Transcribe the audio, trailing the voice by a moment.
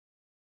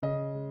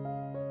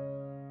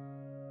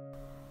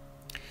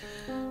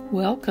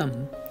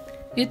Welcome.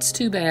 It's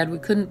too bad we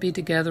couldn't be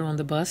together on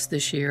the bus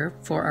this year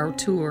for our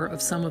tour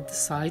of some of the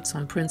sites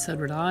on Prince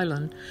Edward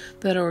Island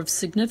that are of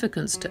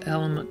significance to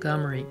Ellen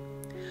Montgomery.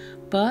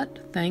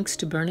 But, thanks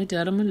to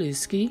Bernadeta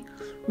Milewski,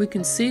 we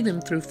can see them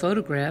through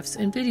photographs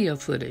and video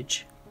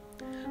footage.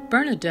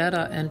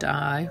 Bernadeta and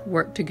I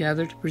worked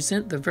together to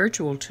present the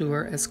virtual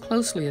tour as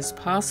closely as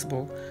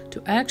possible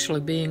to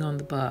actually being on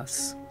the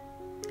bus.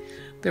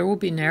 There will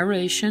be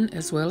narration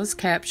as well as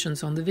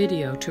captions on the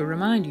video to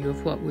remind you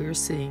of what we are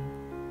seeing.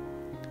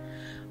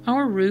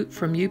 Our route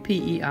from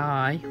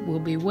P.E.I. will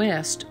be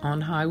west on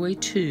Highway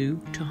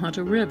 2 to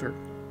Hunter River,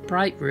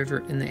 Bright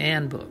River in the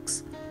Ann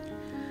books.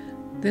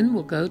 Then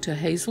we'll go to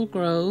Hazel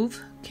Grove,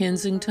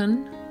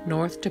 Kensington,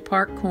 north to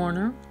Park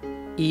Corner,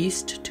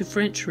 east to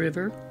French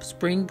River,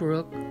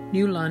 Springbrook,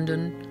 New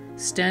London,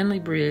 Stanley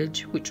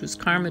Bridge, which was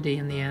Carmody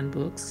in the Ann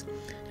books,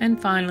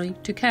 and finally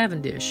to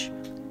Cavendish,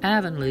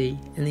 Avonlea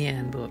in the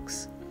Ann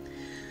books.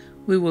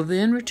 We will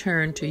then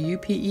return to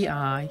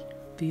P.E.I.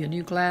 via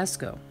New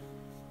Glasgow.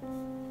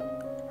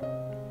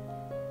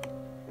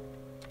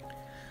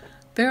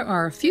 There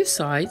are a few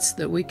sites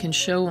that we can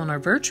show on our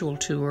virtual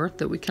tour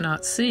that we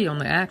cannot see on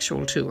the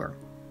actual tour.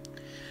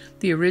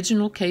 The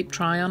original Cape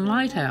Tryon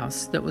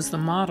Lighthouse that was the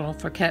model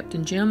for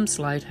Captain Jim's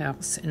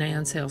lighthouse in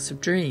Anne's House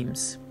of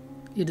Dreams.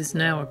 It is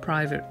now a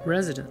private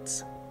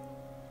residence.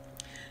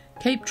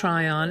 Cape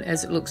Tryon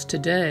as it looks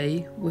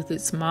today with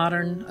its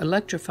modern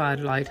electrified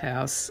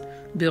lighthouse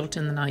built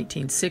in the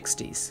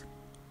 1960s.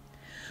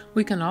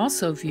 We can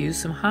also view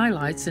some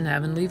highlights in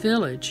Avonlea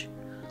Village,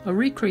 a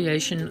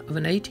recreation of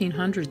an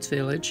 1800s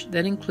village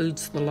that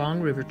includes the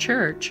Long River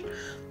Church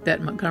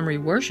that Montgomery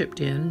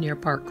worshipped in near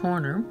Park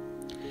Corner,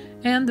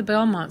 and the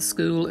Belmont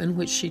School in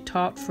which she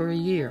taught for a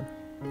year.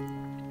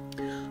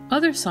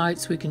 Other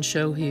sites we can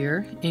show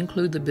here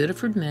include the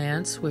Biddeford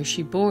Manse, where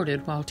she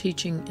boarded while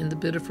teaching in the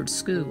Biddeford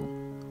School,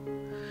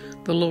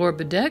 the Lower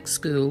Bedeck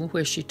School,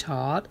 where she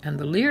taught, and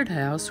the Leard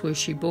House, where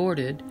she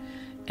boarded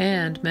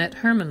and met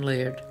Herman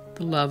Leard,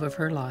 the love of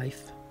her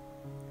life.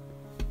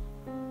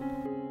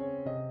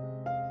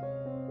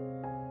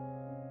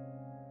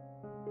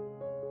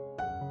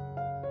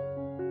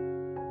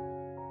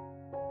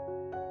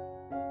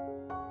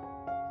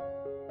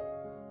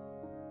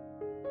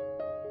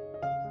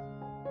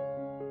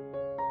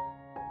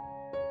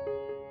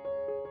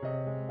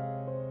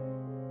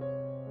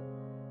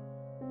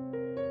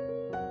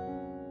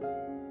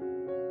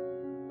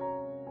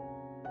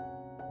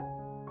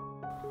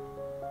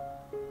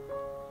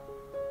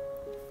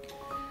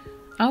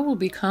 I will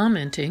be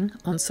commenting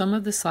on some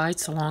of the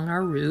sites along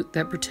our route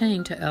that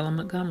pertain to Ellen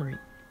Montgomery.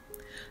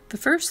 The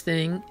first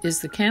thing is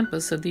the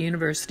campus of the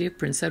University of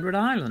Prince Edward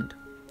Island.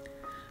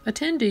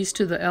 Attendees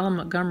to the Ellen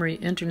Montgomery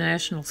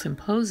International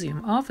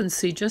Symposium often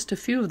see just a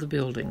few of the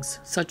buildings,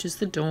 such as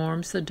the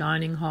dorms, the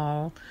dining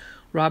hall,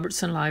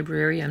 Robertson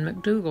Library, and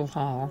McDougall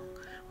Hall,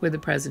 where the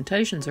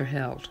presentations are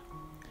held.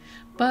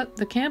 But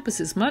the campus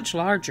is much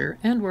larger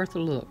and worth a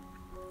look.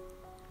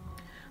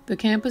 The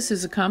campus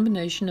is a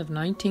combination of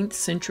 19th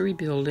century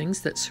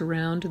buildings that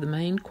surround the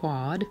main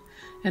quad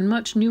and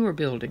much newer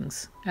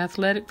buildings,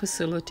 athletic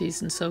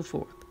facilities, and so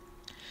forth.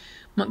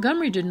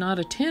 Montgomery did not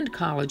attend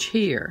college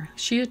here.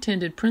 She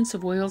attended Prince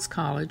of Wales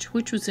College,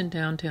 which was in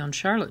downtown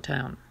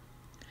Charlottetown.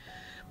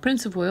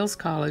 Prince of Wales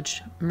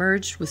College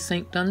merged with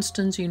St.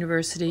 Dunstan's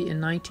University in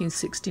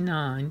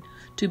 1969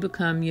 to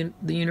become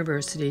the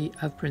University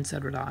of Prince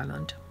Edward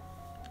Island.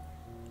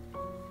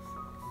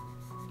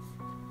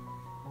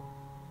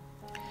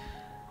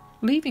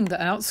 Leaving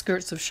the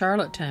outskirts of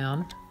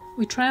Charlottetown,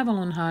 we travel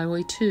on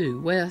Highway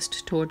 2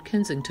 west toward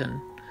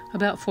Kensington,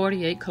 about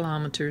 48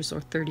 kilometers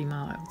or 30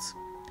 miles.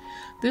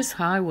 This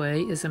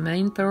highway is a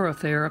main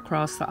thoroughfare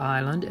across the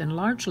island and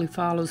largely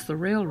follows the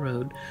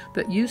railroad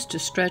that used to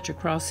stretch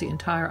across the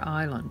entire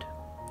island.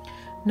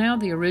 Now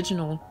the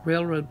original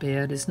railroad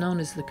bed is known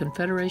as the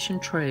Confederation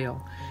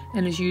Trail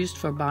and is used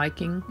for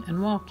biking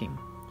and walking.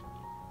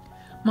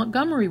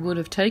 Montgomery would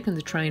have taken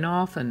the train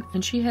often,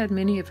 and she had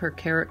many of her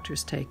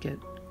characters take it.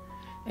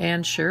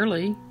 Anne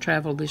Shirley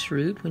traveled this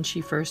route when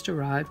she first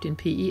arrived in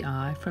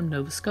P.E.I. from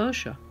Nova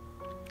Scotia.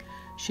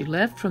 She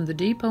left from the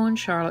depot in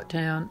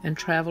Charlottetown and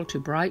traveled to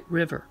Bright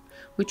River,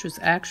 which was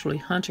actually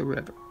Hunter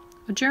River,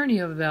 a journey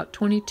of about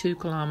 22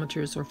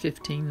 kilometers or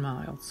 15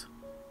 miles.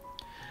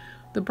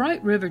 The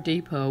Bright River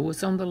depot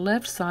was on the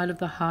left side of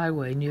the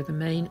highway near the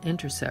main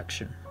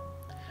intersection.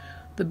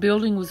 The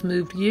building was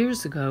moved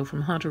years ago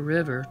from Hunter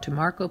River to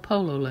Marco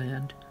Polo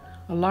Land,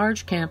 a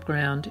large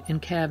campground in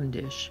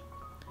Cavendish,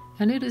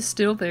 and it is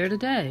still there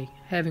today,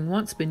 having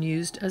once been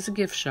used as a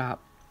gift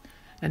shop,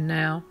 and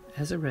now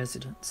as a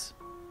residence.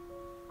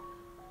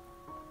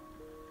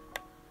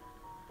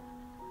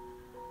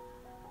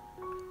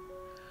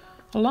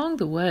 Along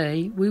the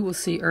way, we will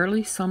see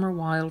early summer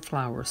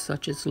wildflowers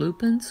such as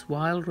lupins,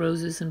 wild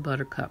roses, and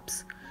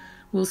buttercups.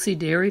 We'll see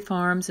dairy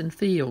farms and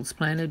fields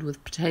planted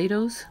with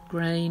potatoes,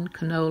 grain,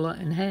 canola,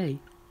 and hay.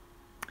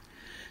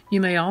 You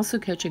may also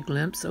catch a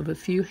glimpse of a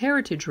few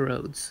heritage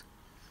roads.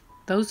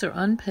 Those are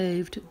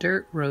unpaved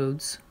dirt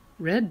roads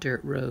red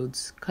dirt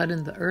roads cut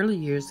in the early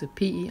years of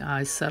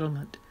P.E.I.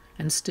 settlement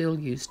and still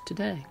used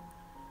today.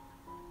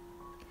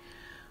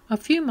 A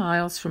few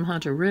miles from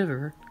Hunter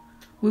River,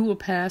 we will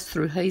pass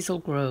through Hazel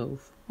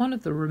Grove, one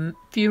of the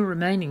few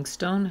remaining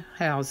stone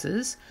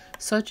houses,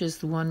 such as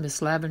the one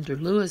Miss Lavender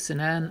Lewis and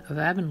Anne of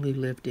Avonlea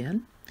lived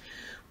in,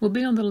 will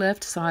be on the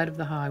left side of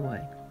the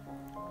highway.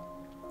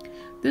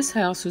 This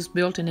house was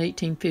built in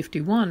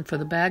 1851 for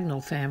the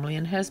Bagnall family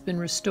and has been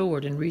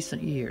restored in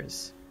recent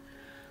years.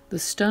 The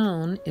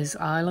stone is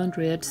island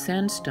red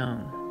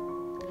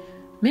sandstone.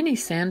 Many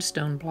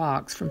sandstone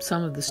blocks from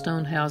some of the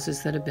stone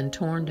houses that have been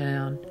torn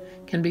down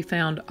can be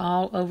found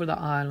all over the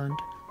island,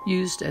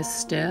 used as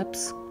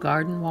steps,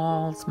 garden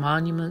walls,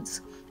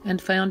 monuments,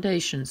 and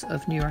foundations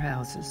of newer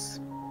houses.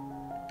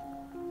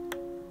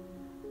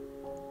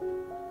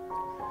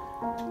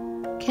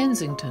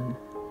 Kensington.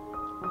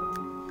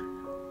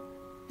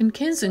 In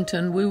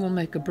Kensington, we will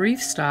make a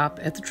brief stop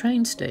at the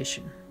train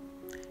station.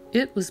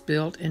 It was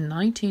built in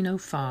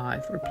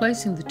 1905,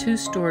 replacing the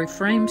two-story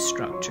frame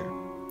structure.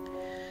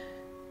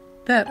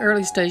 That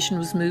early station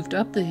was moved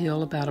up the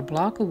hill about a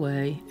block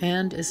away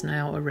and is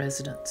now a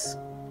residence.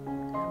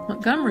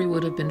 Montgomery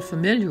would have been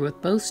familiar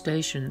with both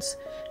stations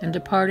and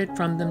departed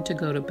from them to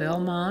go to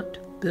Belmont,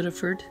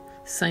 Biddeford,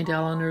 St.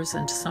 Eleanor's,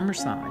 and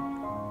Summerside.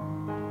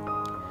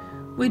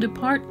 We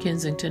depart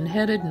Kensington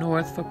headed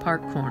north for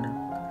Park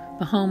Corner,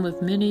 the home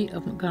of many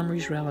of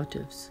Montgomery's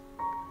relatives.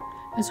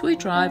 As we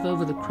drive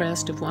over the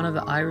crest of one of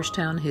the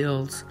Irishtown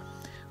hills,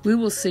 we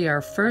will see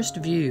our first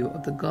view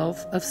of the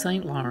Gulf of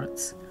St.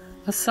 Lawrence,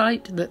 a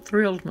sight that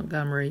thrilled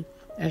Montgomery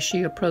as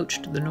she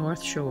approached the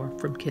North Shore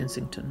from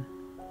Kensington.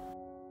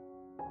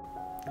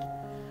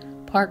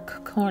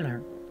 Park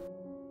Corner.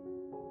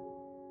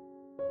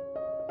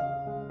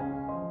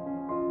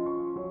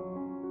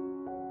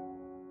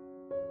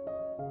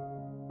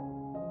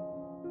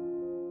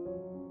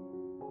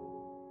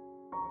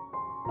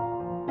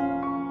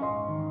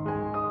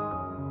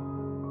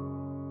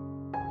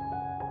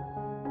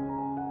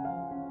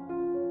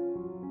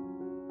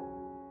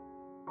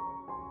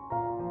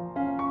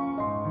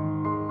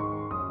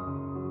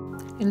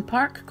 In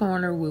Park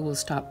Corner, we will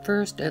stop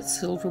first at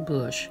Silver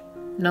Bush,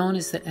 known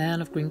as the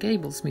Anne of Green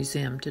Gables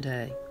Museum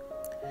today.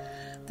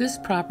 This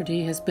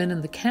property has been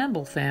in the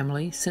Campbell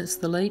family since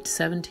the late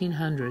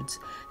 1700s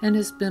and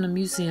has been a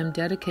museum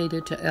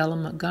dedicated to Ella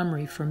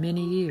Montgomery for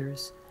many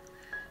years.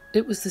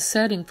 It was the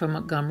setting for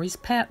Montgomery's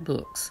Pat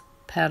books,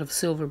 Pat of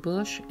Silver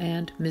Bush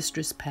and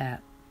Mistress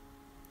Pat.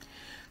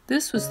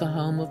 This was the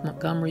home of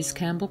Montgomery's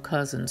Campbell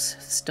cousins,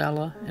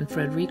 Stella and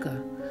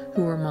Frederica,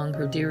 who were among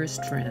her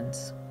dearest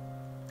friends.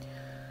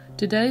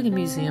 Today, the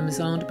museum is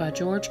owned by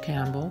George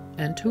Campbell,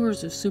 and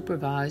tours are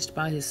supervised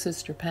by his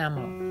sister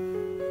Pamela.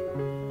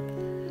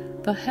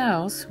 The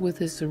house,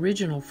 with its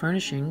original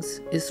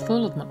furnishings, is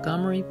full of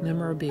Montgomery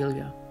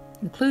memorabilia,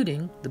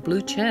 including the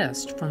blue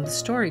chest from the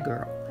Story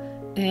Girl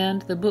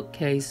and the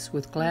bookcase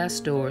with glass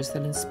doors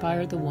that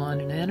inspired the one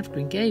in Anne of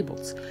Green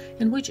Gables,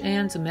 in which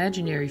Anne's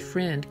imaginary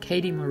friend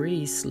Katie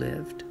Maurice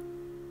lived.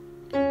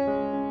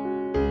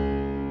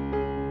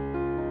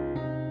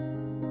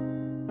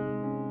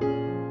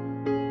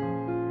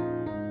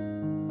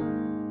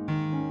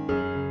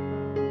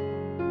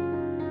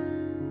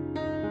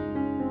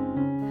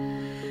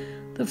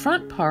 The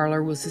front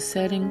parlor was the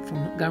setting for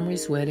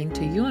Montgomery's wedding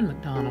to Ewan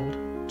MacDonald,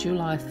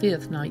 July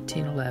 5,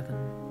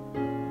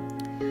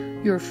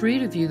 1911. You are free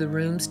to view the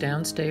rooms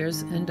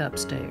downstairs and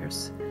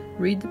upstairs,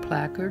 read the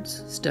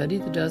placards, study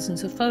the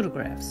dozens of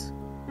photographs.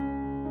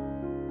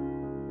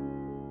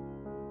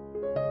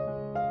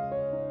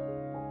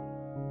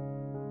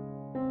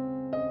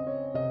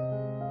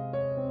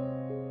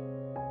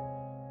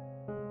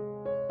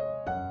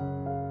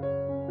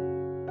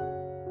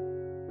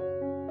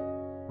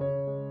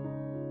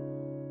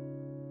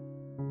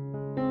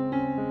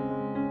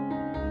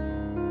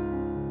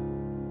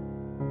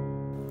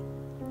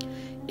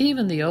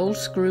 Even the old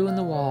screw in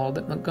the wall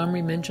that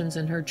Montgomery mentions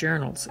in her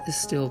journals is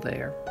still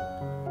there.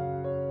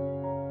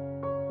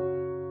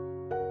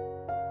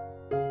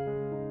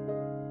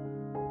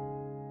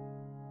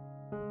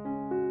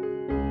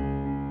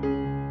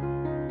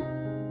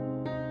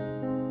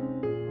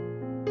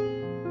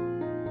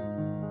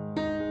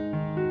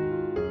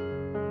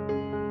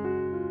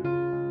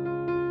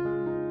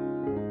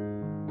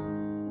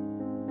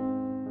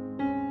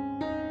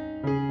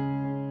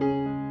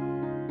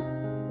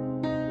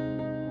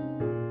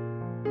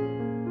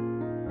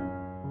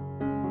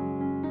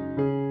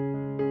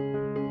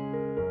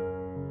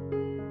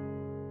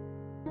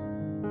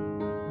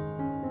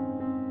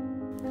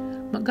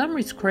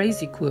 Montgomery's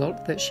crazy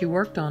quilt that she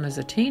worked on as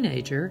a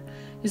teenager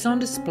is on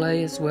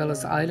display, as well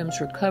as items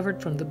recovered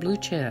from the blue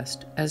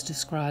chest, as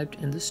described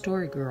in The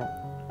Story Girl.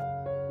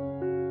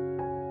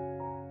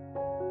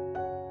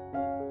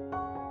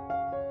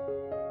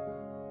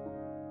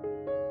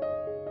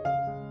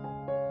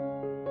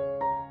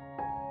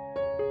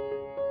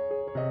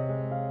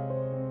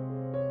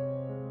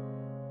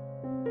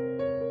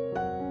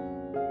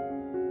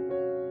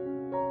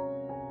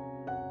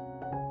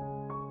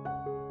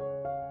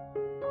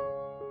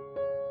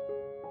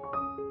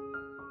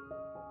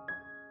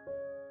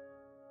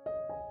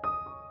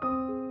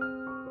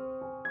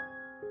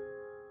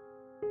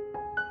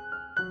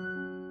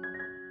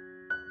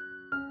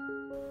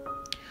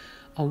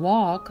 A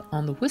walk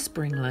on the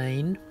Whispering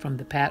Lane from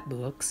the Pat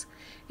books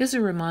is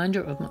a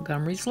reminder of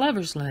Montgomery's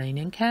Lover's Lane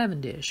in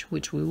Cavendish,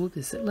 which we will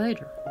visit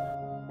later.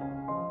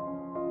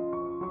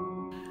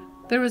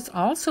 There is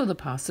also the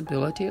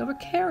possibility of a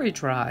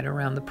carriage ride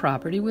around the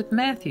property with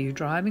Matthew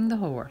driving the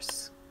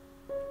horse.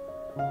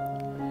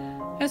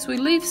 As we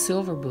leave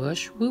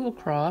Silverbush, we will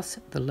cross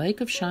the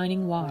Lake of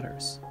Shining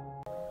Waters.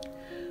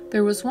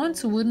 There was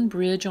once a wooden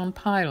bridge on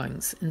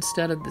pilings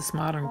instead of this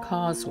modern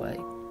causeway.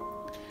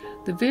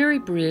 The very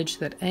bridge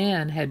that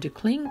Anne had to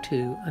cling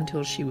to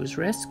until she was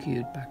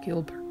rescued by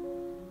Gilbert.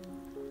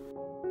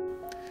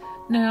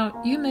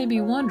 Now, you may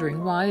be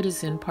wondering why it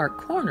is in Park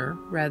Corner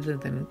rather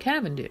than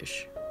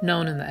Cavendish,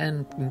 known in the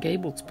Anne and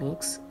Gables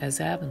books as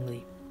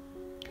Avonlea.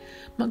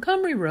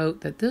 Montgomery wrote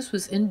that this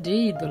was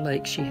indeed the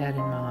lake she had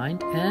in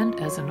mind, and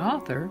as an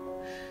author,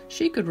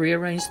 she could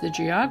rearrange the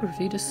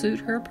geography to suit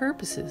her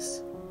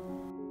purposes.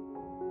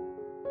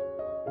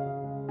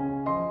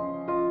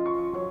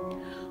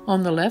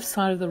 On the left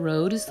side of the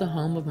road is the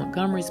home of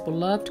Montgomery's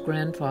beloved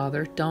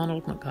grandfather,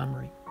 Donald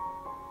Montgomery.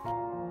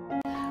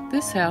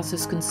 This house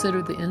is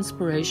considered the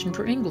inspiration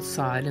for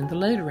Ingleside in the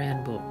later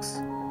Anne books.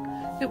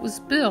 It was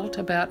built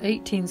about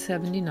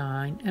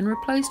 1879 and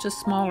replaced a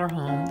smaller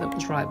home that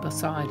was right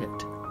beside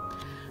it.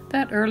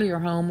 That earlier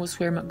home was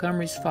where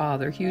Montgomery's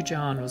father, Hugh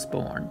John, was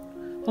born,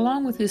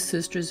 along with his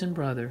sisters and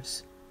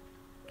brothers.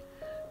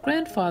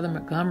 Grandfather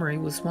Montgomery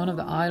was one of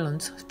the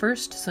island's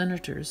first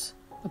senators,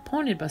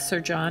 appointed by Sir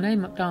John A.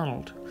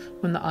 Macdonald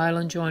when the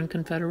island joined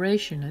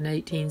Confederation in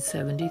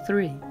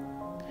 1873,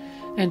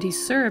 and he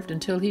served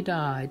until he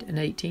died in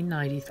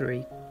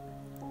 1893.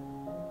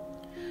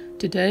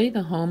 Today,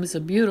 the home is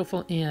a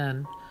beautiful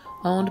inn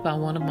owned by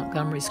one of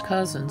Montgomery's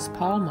cousins,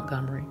 Paul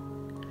Montgomery.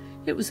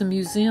 It was a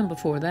museum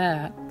before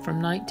that,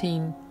 from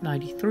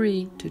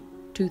 1993 to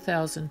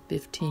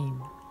 2015,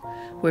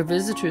 where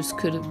visitors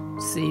could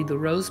see the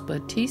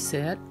Rosebud tea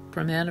set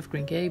from Anne of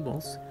Green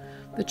Gables,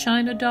 the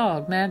china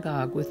dog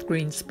Magog with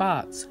green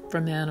spots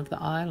from Anne of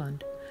the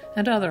Island,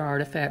 and other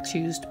artifacts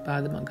used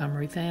by the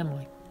Montgomery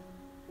family.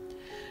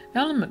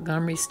 Ellen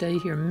Montgomery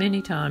stayed here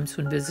many times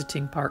when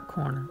visiting Park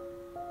Corner.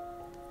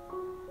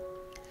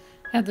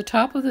 At the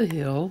top of the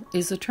hill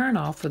is a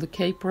turnoff for the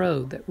Cape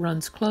Road that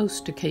runs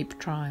close to Cape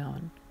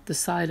Tryon, the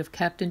site of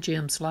Captain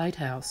Jim's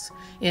lighthouse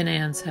in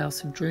Anne's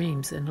House of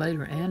Dreams and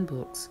later Anne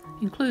books,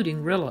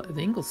 including Rilla of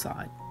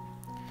Ingleside.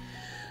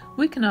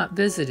 We cannot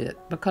visit it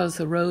because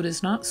the road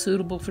is not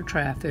suitable for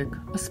traffic,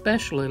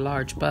 especially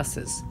large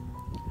buses.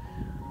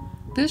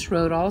 This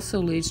road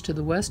also leads to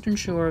the western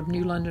shore of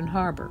New London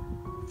Harbor,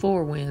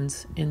 Four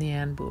Winds in the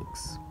Anne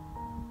books.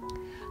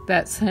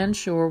 That sand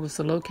shore was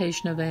the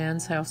location of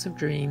Anne's House of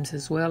Dreams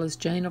as well as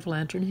Jane of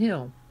Lantern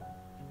Hill.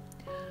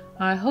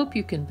 I hope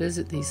you can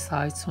visit these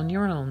sites on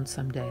your own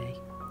someday.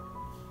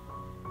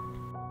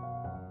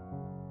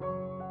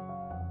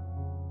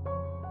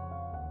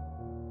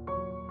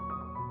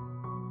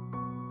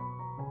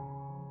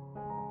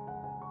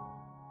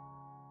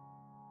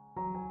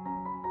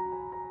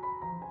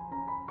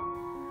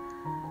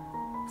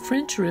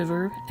 French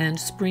River and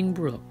Spring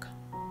Brook.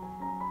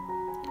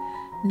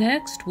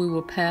 Next, we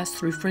will pass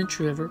through French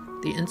River,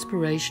 the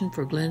inspiration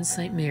for Glen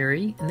St.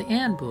 Mary in the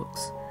Anne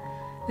books.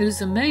 It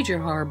is a major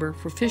harbor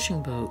for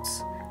fishing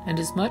boats and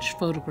is much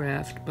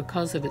photographed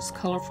because of its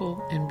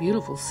colorful and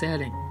beautiful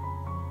setting.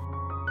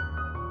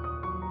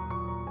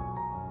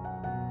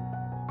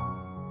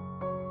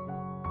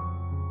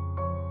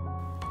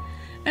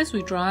 As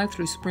we drive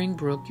through Spring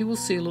Brook, you will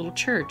see a little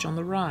church on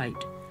the right.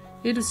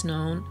 It is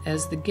known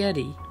as the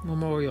Getty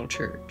Memorial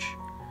Church,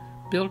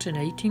 built in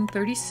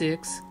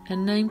 1836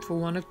 and named for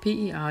one of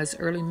P.E.I.'s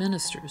early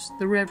ministers,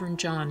 the Reverend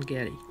John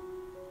Getty.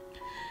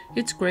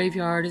 Its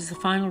graveyard is the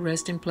final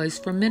resting place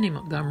for many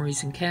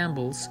Montgomerys and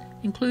Campbells,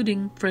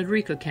 including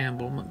Frederica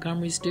Campbell,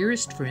 Montgomery's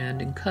dearest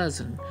friend and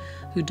cousin,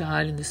 who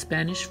died in the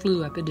Spanish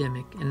flu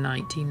epidemic in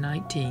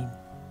 1919.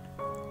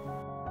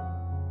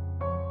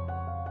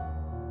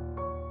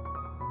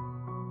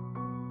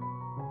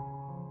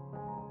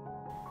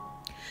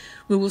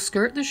 We will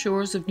skirt the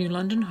shores of New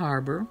London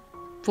Harbor,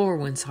 Four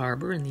Winds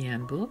Harbor in the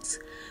Anne books,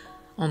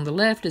 on the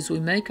left as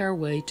we make our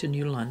way to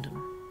New London.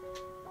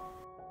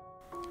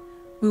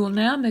 We will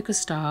now make a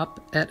stop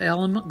at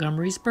Ellen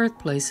Montgomery's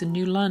birthplace in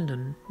New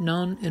London,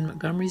 known in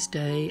Montgomery's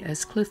day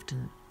as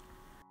Clifton.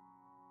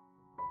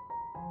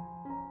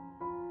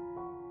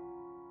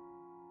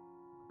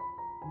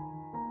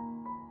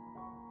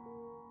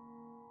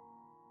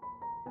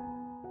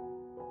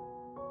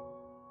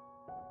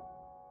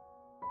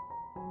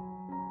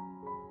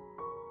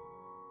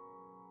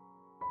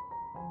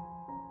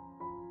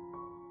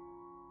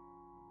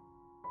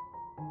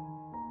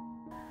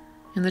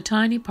 In the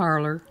tiny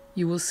parlor,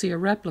 you will see a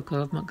replica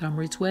of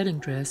Montgomery's wedding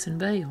dress and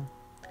veil.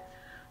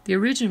 The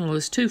original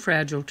is too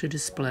fragile to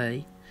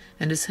display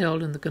and is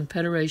held in the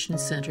Confederation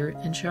Center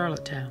in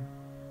Charlottetown.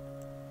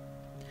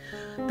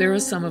 There are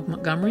some of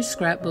Montgomery's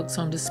scrapbooks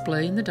on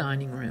display in the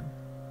dining room.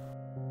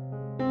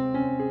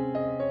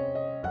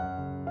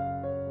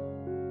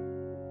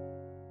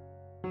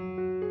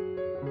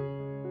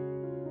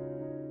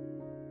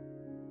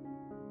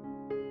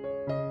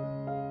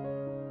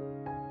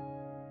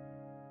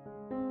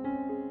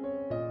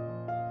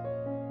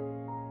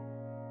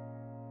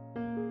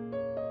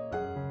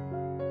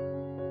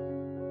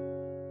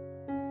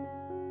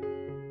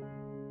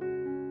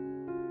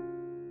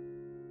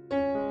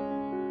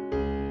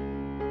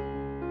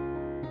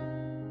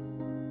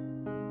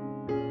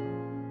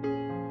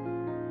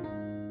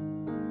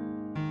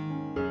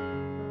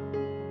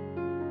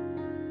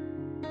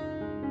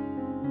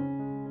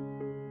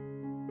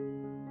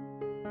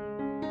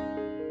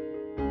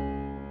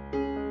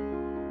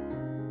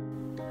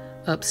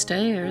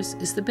 Upstairs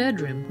is the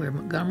bedroom where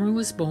Montgomery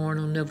was born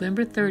on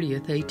November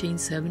 30th,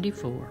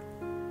 1874.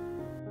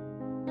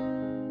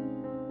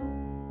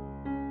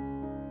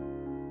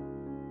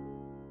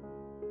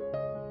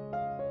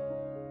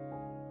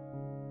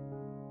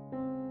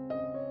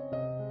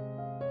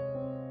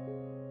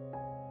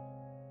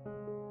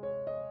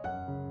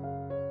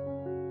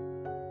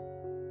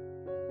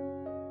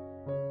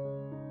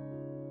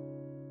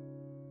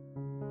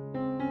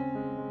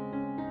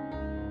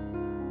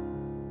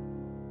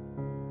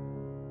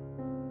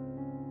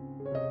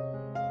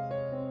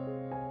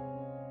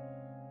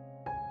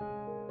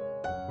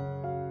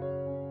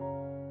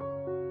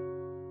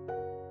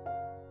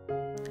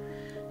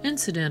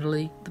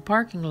 Incidentally, the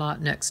parking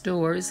lot next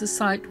door is the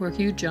site where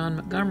Hugh John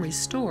Montgomery's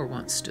store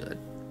once stood.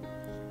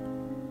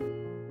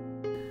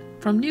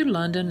 From New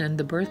London and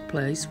the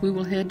birthplace, we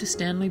will head to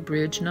Stanley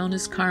Bridge, known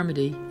as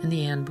Carmody in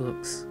the Anne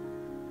books.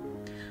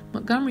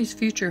 Montgomery's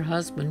future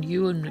husband,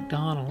 Ewan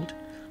MacDonald,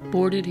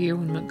 boarded here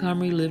when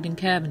Montgomery lived in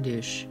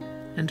Cavendish,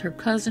 and her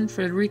cousin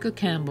Frederica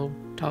Campbell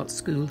taught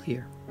school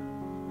here.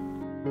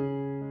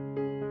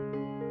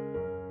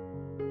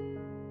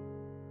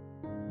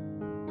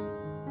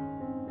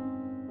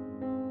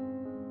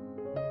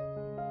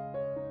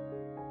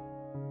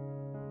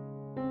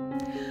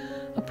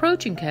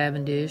 Approaching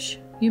Cavendish,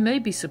 you may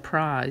be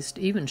surprised,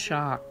 even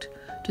shocked,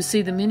 to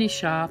see the many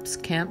shops,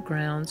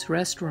 campgrounds,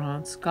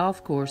 restaurants,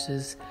 golf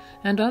courses,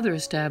 and other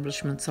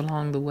establishments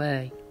along the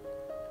way.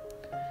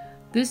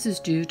 This is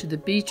due to the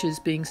beaches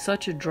being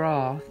such a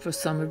draw for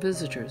summer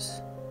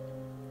visitors.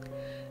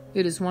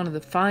 It is one of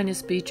the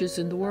finest beaches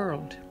in the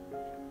world.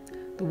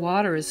 The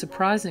water is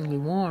surprisingly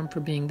warm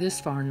for being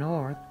this far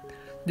north,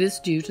 this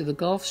due to the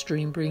Gulf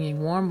Stream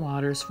bringing warm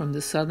waters from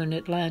the southern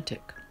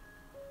Atlantic.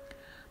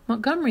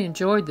 Montgomery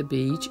enjoyed the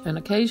beach and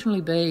occasionally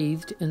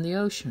bathed in the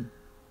ocean.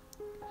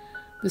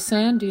 The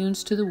sand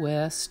dunes to the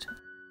west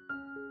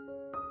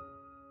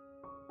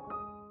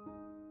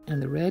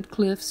and the red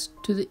cliffs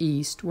to the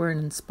east were an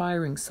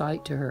inspiring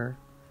sight to her.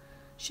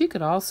 She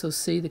could also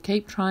see the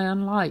Cape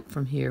Tryon light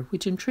from here,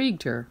 which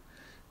intrigued her,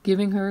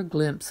 giving her a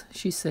glimpse,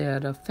 she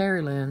said, of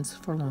fairylands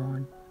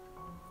forlorn.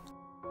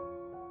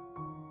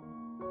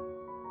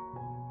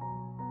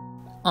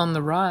 On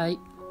the right,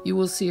 you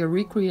will see a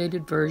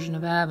recreated version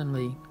of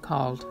Avonlea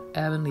called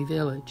Avonlea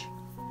Village.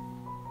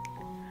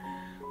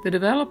 The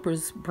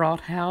developers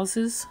brought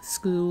houses,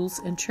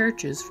 schools, and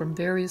churches from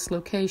various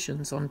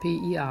locations on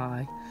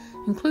P.E.I.,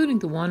 including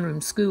the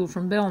one-room school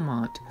from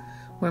Belmont,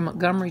 where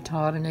Montgomery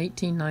taught in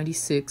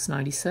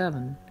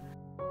 1896-97.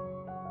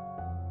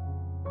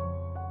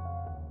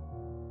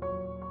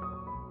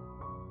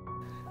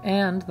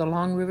 And the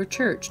Long River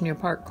Church near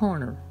Park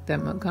Corner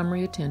that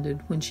Montgomery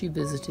attended when she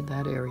visited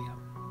that area.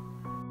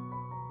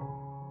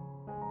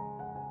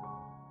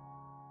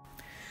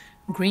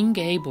 Green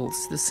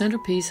Gables, the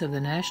centerpiece of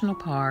the national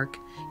park,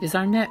 is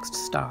our next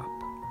stop.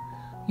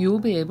 You will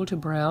be able to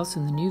browse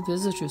in the new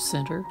Visitor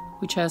Center,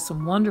 which has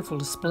some wonderful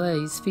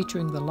displays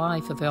featuring the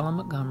life of Ella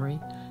Montgomery,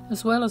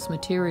 as well as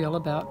material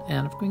about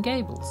Anne of Green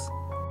Gables.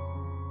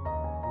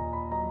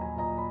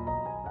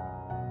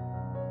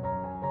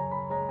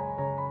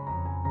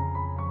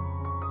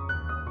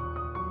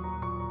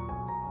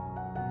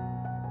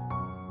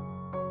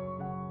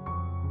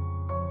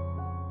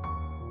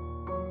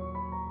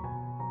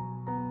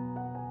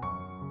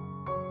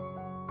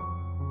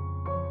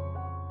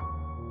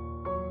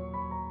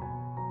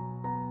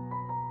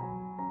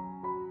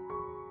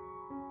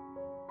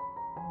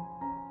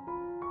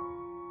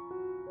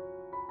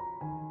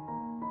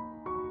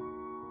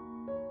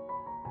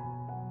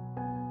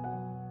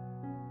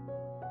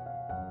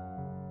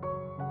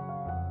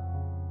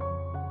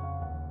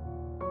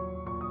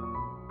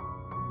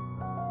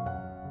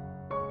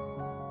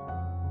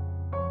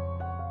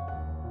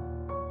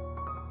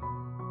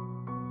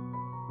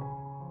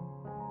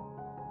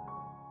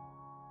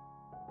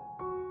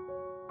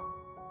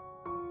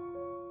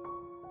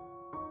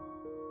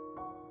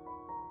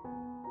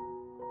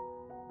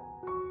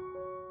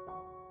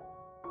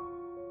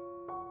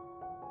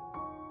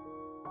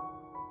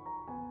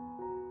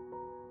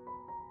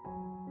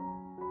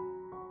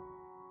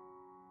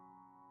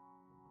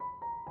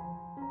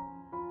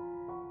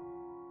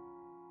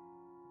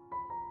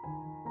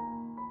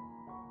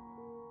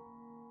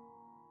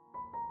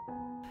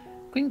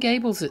 Green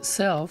Gables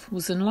itself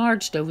was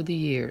enlarged over the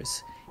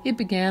years. It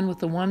began with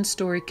the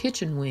one-story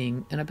kitchen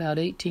wing in about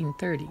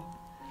 1830.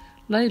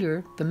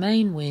 Later, the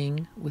main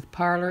wing with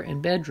parlor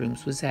and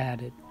bedrooms was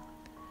added.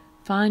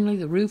 Finally,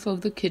 the roof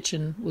of the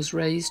kitchen was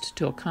raised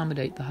to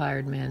accommodate the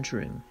hired man's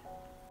room.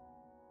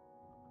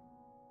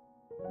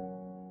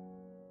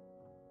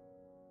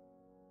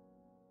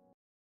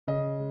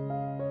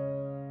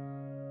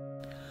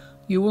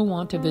 You will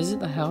want to visit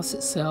the house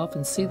itself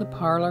and see the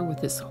parlor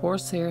with its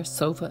horsehair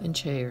sofa and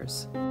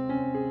chairs.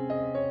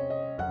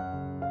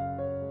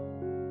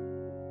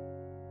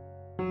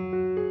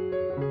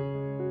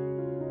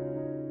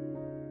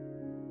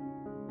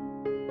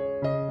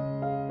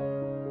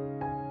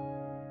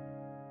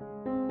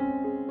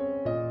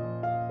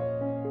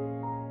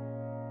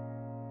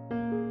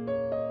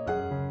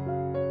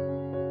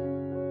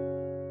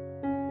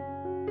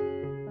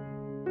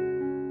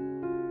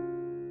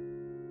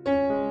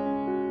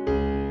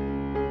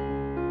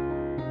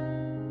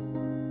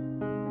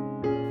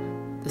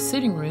 The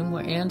sitting room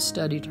where Anne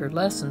studied her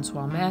lessons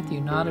while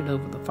Matthew nodded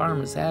over the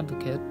Farmer's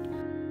Advocate.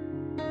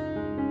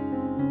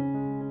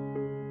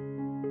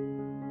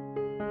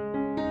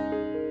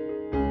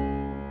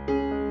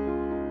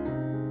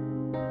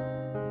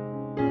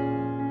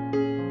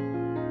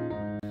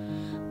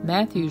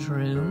 Matthew's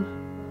room.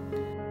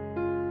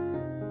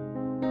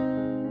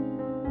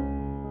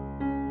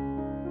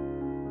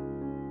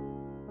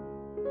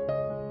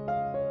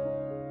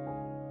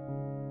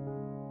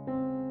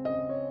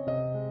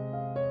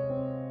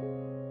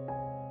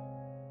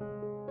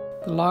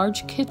 The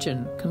large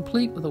kitchen,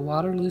 complete with a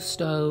Waterloo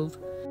stove,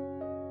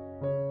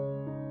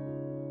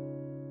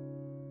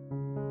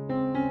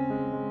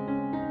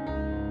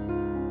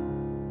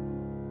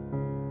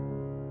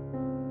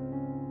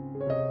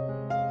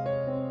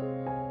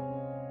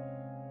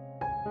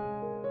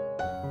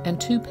 and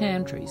 2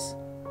 pantries.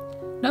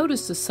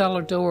 Notice the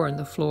cellar door in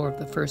the floor of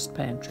the first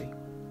pantry.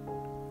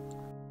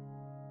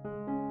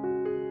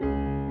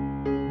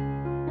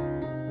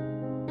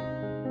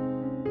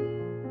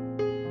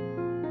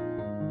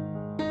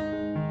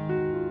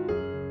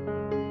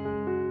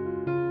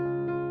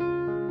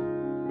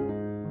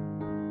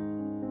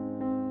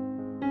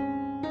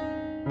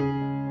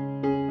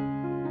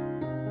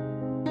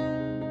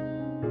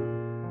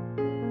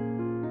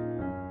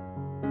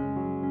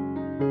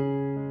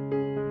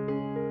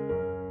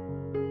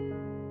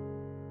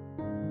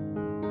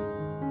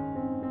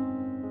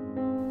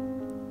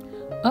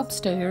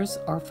 Upstairs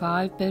are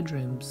 5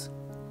 bedrooms: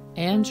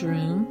 Anne's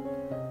room,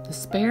 the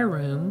spare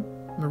room,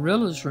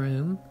 Marilla's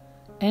room,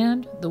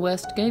 and the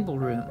west gable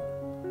room.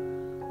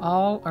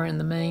 All are in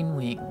the main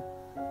wing.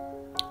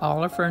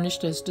 All are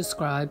furnished as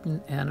described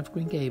in Anne of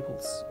Green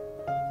Gables.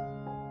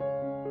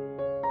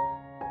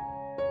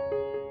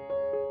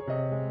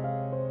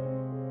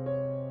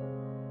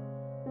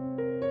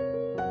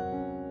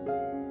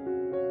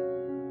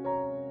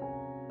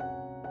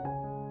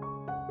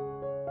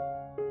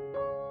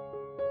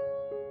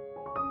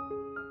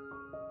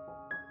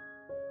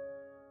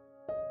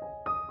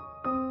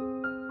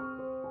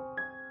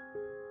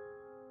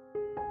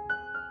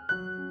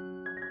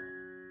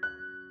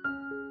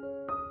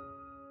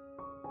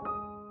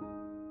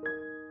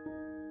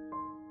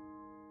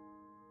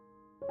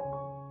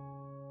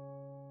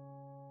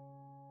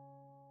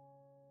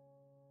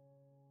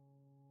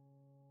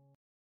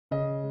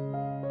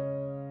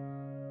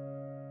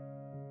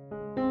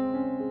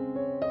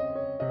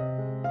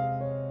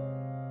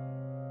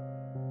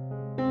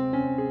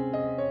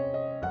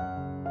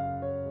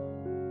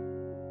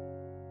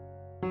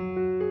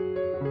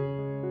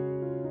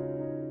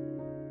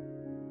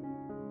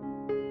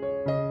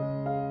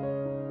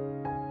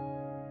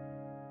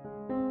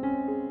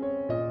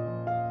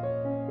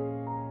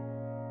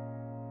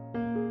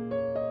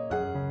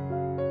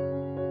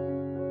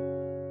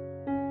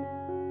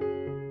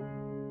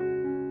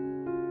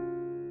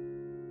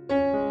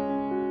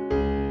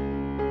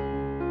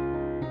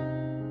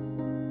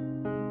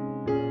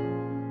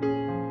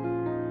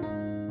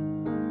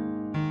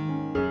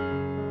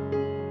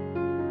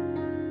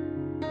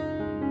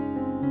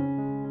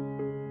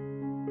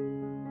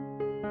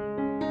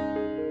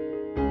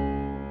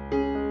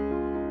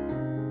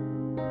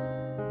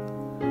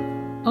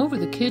 Over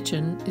the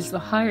kitchen is the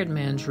hired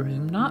man's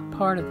room, not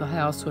part of the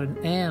house when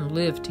Anne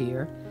lived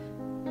here.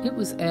 It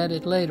was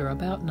added later,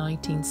 about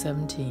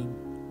 1917.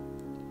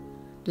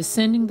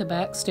 Descending the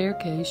back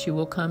staircase, you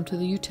will come to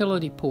the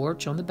utility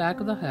porch on the back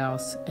of the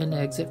house and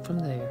exit from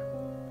there.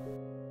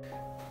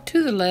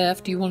 To the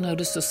left, you will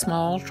notice a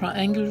small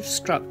triangular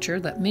structure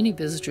that many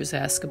visitors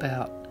ask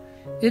about.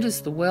 It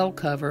is the well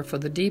cover for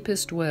the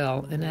deepest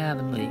well in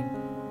Avonlea.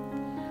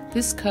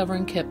 This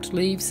covering kept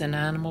leaves and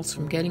animals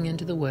from getting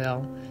into the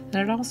well, and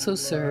it also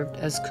served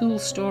as cool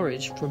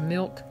storage for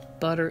milk,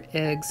 butter,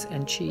 eggs,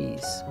 and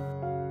cheese.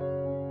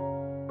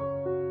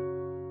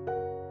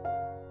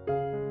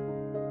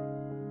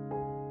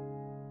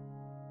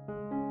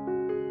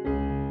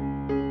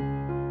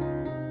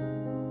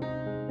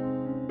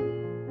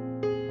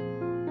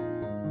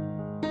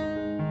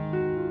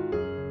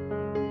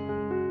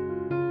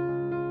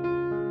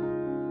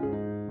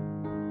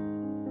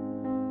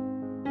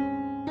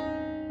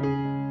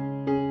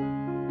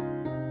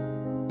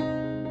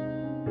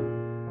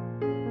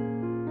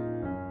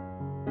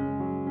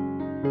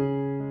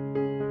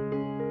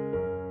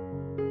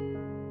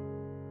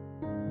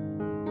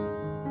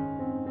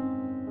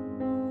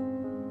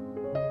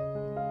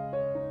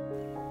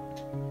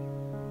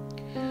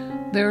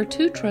 There are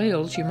 2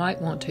 trails you might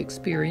want to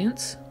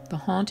experience. The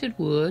Haunted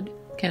Wood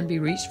can be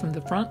reached from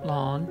the front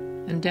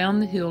lawn and down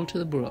the hill to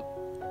the brook.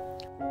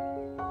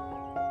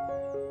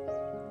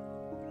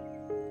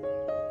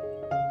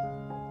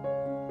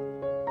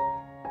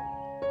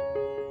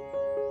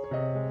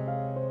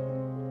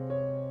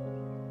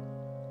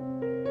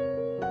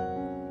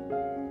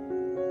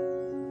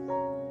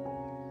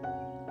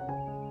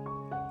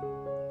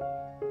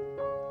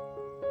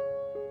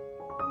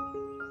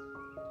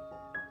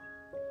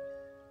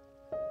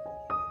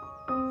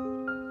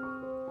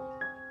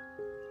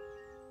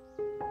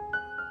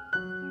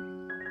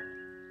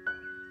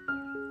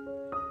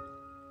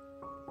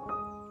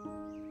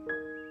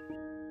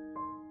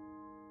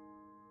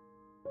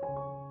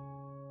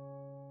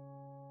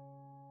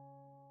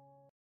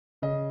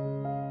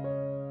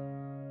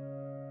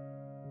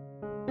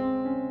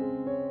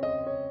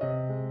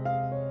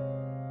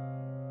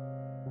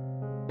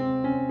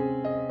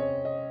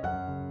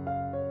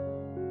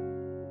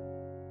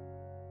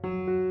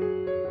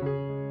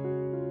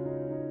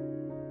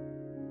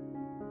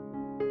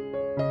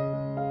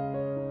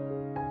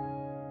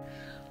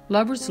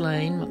 Lover's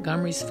Lane,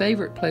 Montgomery's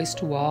favorite place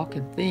to walk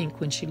and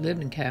think when she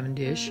lived in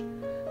Cavendish,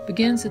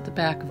 begins at the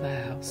back of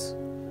the house.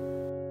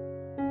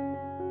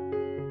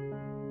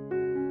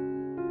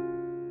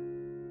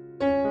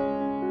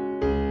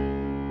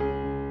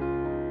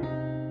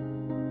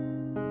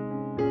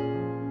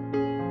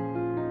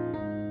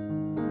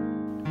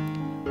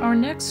 Our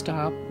next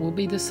stop will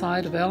be the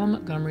site of Ella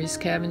Montgomery's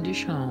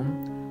Cavendish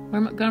home, where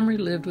Montgomery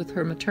lived with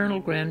her maternal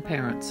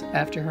grandparents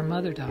after her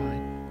mother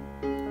died.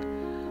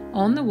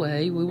 On the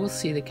way, we will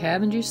see the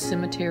Cavendish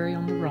Cemetery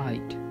on the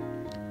right.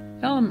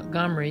 Ella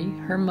Montgomery,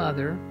 her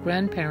mother,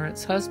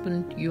 grandparents,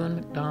 husband Ewan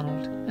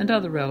MacDonald, and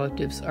other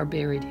relatives are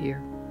buried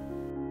here.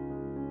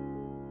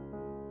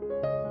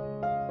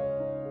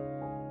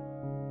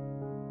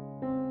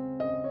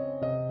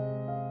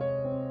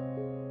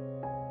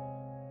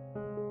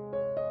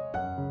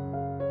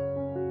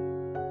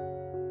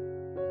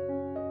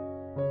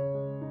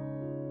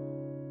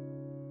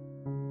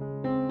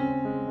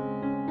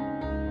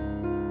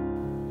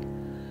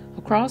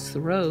 Across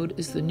the road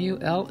is the new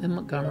L. M.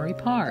 Montgomery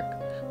Park,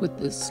 with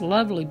this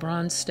lovely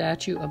bronze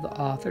statue of the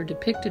author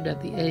depicted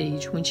at the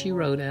age when she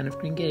wrote Anne of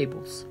Green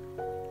Gables.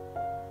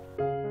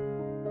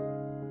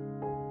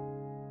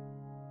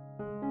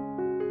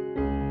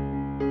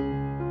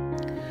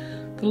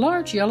 The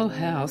large yellow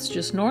house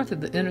just north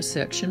of the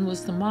intersection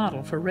was the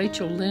model for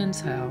Rachel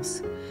Lynde's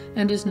house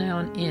and is now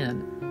an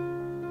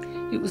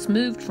inn. It was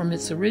moved from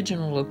its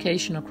original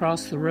location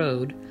across the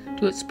road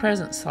to its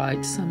present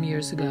site some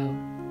years ago.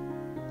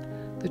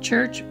 The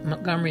church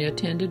Montgomery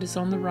attended is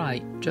on the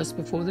right, just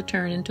before the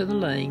turn into the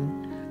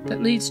lane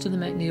that leads to the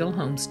McNeil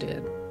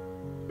homestead.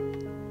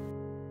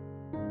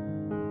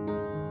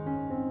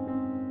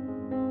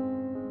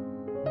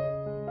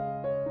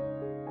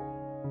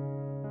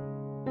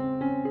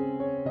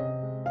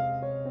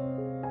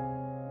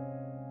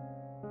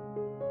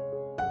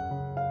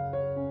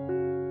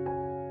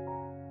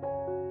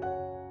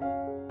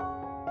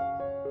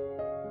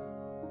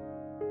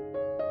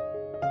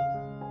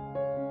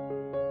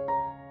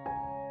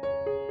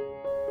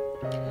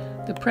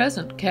 The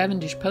present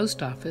Cavendish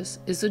Post Office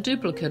is a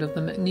duplicate of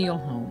the McNeil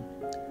home.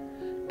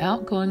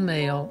 Outgoing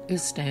mail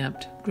is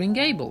stamped Green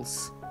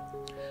Gables.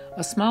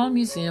 A small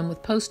museum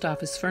with post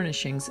office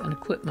furnishings and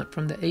equipment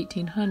from the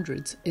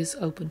 1800s is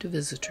open to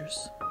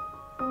visitors.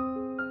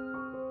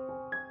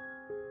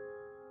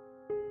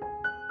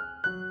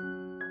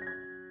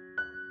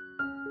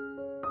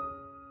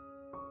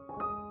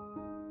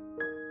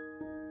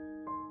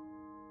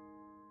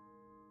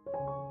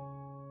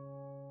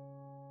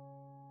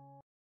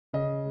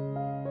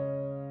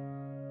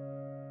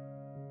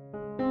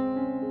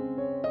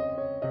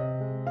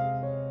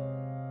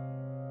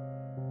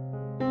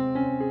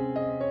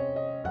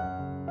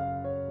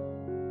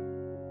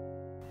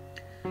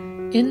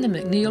 In the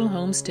McNeil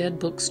Homestead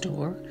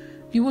bookstore,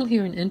 you will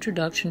hear an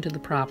introduction to the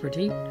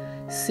property,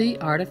 see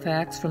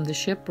artifacts from the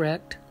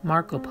shipwrecked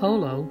Marco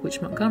Polo,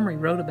 which Montgomery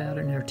wrote about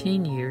in her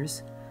teen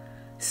years,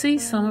 see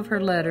some of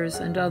her letters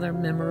and other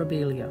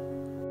memorabilia.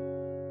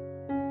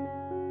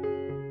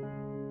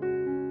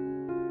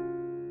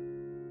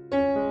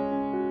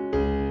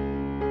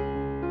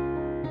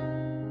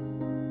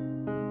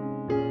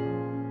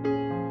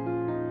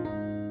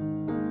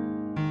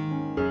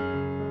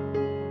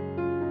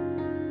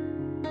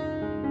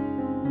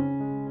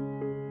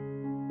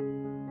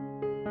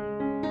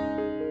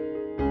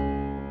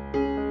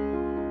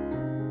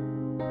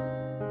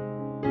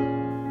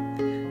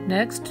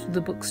 Next to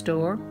the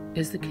bookstore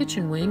is the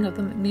kitchen wing of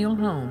the McNeil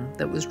home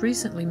that was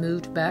recently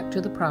moved back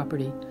to the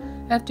property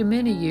after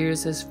many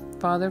years as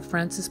Father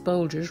Francis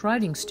Bolger's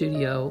writing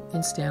studio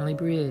in Stanley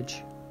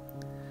Bridge.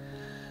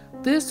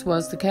 This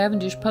was the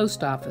Cavendish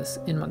Post Office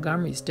in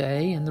Montgomery's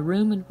day and the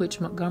room in which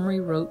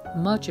Montgomery wrote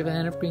much of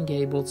Anne of Green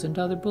Gables and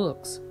other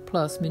books,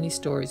 plus many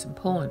stories and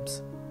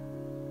poems.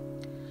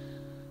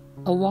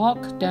 A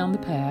walk down the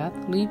path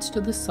leads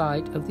to the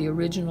site of the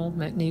original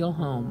McNeil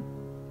home.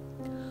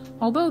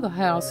 Although the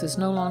house is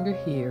no longer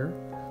here,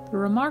 the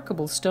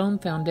remarkable stone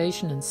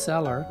foundation and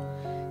cellar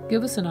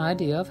give us an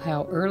idea of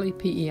how early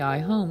P.E.I.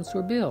 homes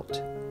were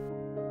built.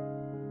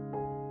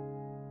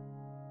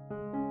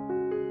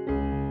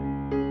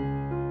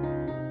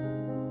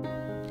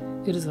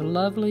 It is a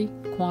lovely,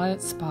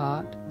 quiet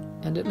spot,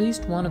 and at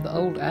least one of the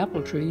old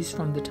apple trees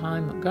from the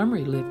time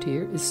Montgomery lived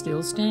here is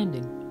still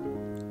standing.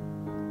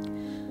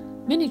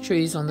 Many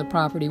trees on the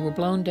property were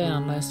blown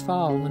down last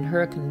fall when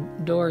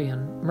Hurricane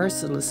Dorian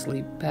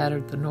mercilessly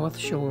battered the north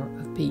shore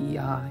of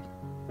P.E.I.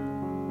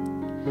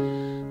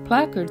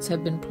 Placards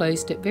have been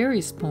placed at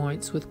various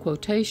points with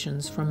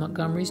quotations from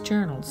Montgomery's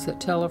journals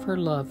that tell of her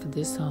love for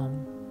this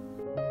home.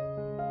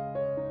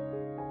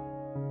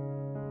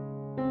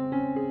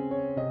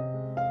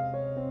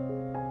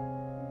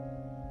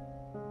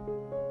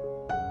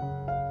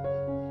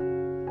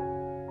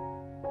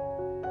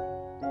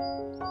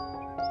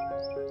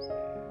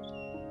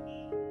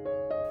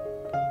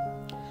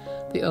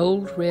 The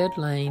old red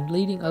lane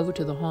leading over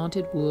to the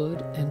haunted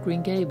wood and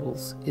Green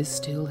Gables is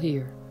still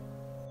here.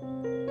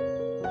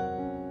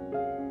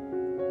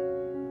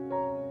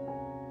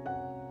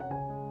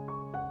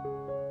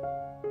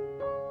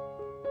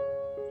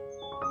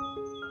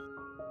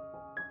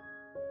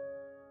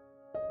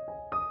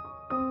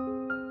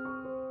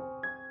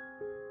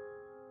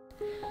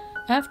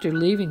 After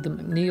leaving the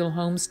McNeil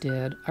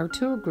homestead, our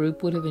tour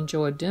group would have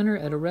enjoyed dinner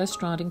at a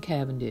restaurant in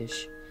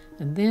Cavendish,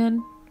 and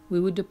then we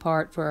would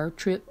depart for our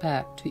trip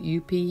back to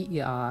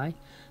UPEI,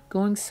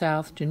 going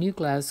south to New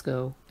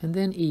Glasgow and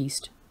then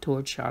east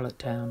toward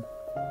Charlottetown.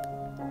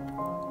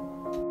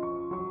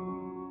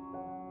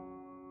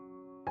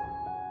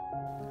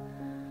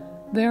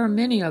 There are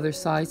many other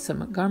sites that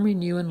Montgomery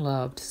knew and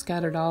loved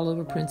scattered all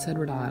over Prince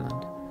Edward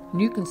Island, and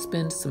you can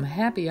spend some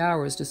happy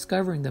hours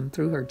discovering them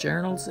through her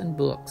journals and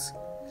books,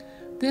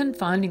 then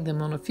finding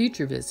them on a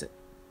future visit.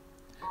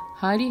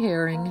 Heidi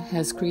Herring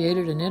has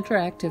created an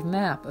interactive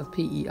map of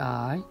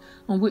P.E.I.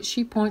 on which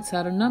she points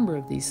out a number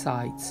of these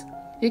sites.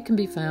 It can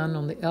be found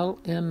on the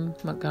L.M.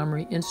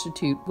 Montgomery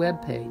Institute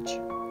webpage.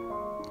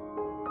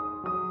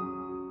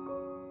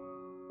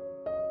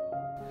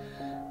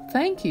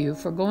 Thank you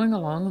for going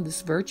along on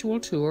this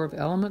virtual tour of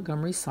L.M.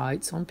 Montgomery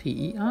sites on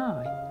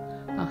P.E.I.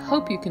 I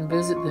hope you can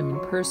visit them in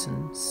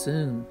person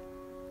soon.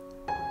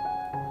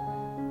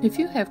 If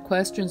you have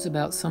questions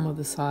about some of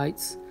the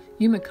sites,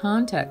 you may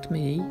contact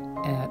me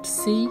at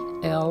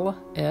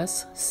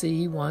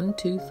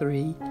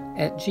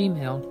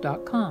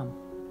clsc123@gmail.com.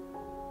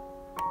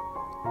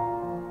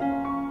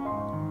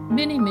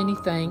 Many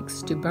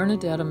thanks to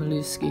Bernadeta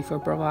Milewski for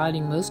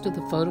providing most of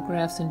the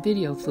photographs and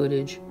video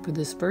footage for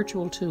this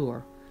virtual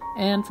tour,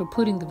 and for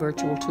putting the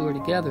virtual tour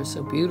together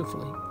so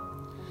beautifully.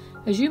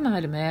 As you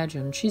might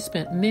imagine, she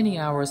spent many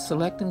hours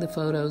selecting the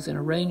photos and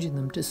arranging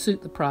them to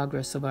suit the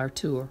progress of our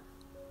tour.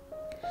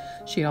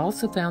 She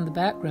also found the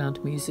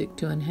background music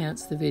to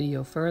enhance the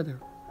video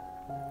further.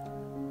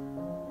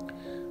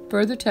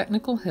 Further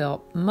technical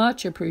help,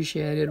 much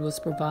appreciated, was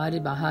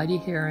provided by Heidi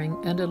Herring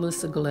and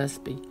Alyssa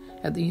Gillespie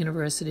at the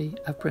University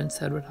of Prince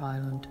Edward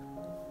Island.